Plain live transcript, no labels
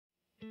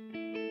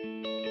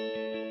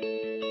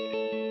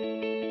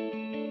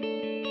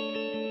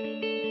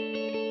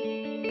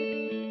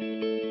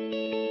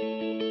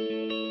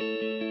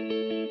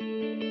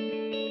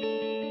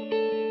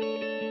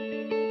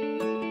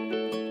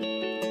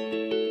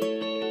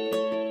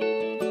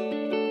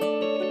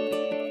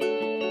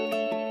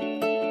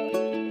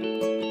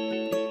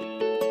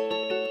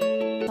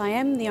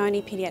am the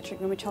only paediatric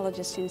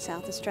rheumatologist in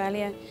South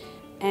Australia,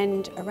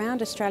 and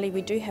around Australia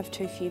we do have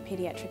too few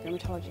paediatric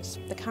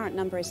rheumatologists. The current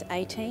number is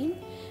 18,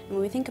 and when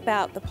we think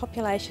about the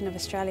population of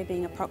Australia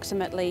being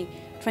approximately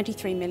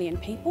 23 million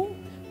people,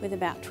 with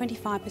about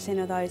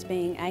 25% of those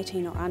being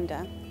 18 or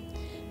under,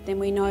 then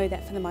we know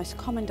that for the most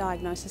common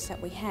diagnosis that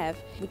we have,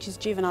 which is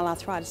juvenile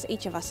arthritis,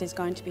 each of us is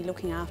going to be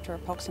looking after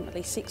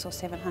approximately 600 or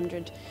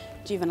 700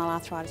 juvenile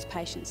arthritis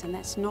patients, and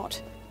that's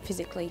not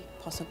physically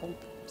possible.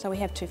 So we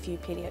have too few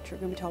paediatric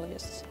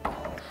rheumatologists.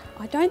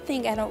 I don't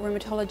think adult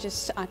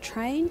rheumatologists are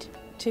trained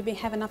to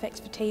have enough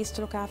expertise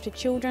to look after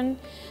children.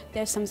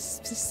 There are some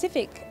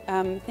specific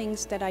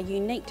things that are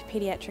unique to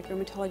paediatric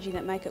rheumatology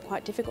that make it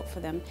quite difficult for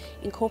them,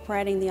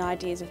 incorporating the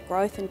ideas of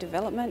growth and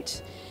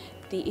development,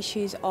 the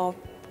issues of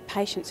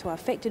patients who are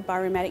affected by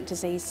rheumatic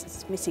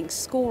disease missing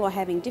school or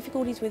having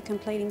difficulties with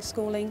completing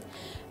schooling,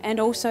 and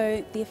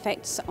also the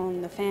effects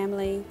on the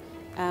family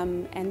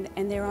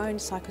and their own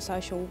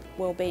psychosocial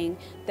well-being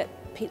that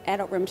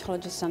adult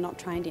rheumatologists are not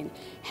trained in.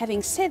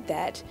 Having said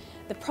that,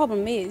 the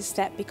problem is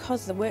that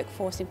because the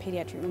workforce in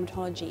paediatric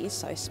rheumatology is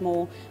so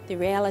small, the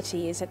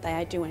reality is that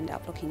they do end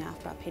up looking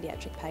after our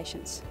paediatric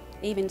patients,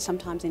 even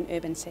sometimes in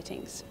urban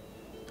settings.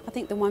 I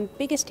think the one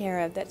biggest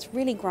area that's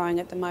really growing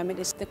at the moment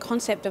is the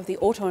concept of the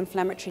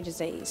autoinflammatory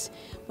disease,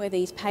 where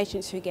these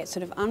patients who get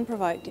sort of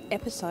unprovoked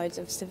episodes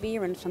of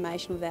severe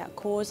inflammation without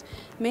cause,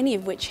 many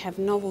of which have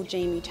novel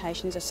gene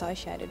mutations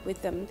associated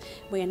with them.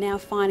 We are now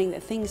finding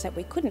that things that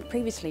we couldn't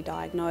previously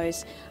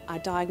diagnose are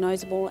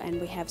diagnosable, and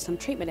we have some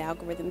treatment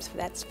algorithms for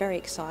that. It's very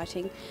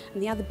exciting.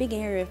 And the other big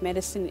area of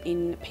medicine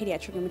in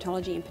paediatric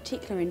rheumatology, in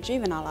particular in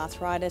juvenile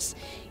arthritis,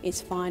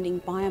 is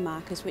finding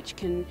biomarkers which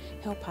can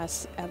help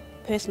us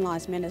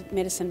personalise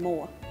medicine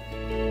more.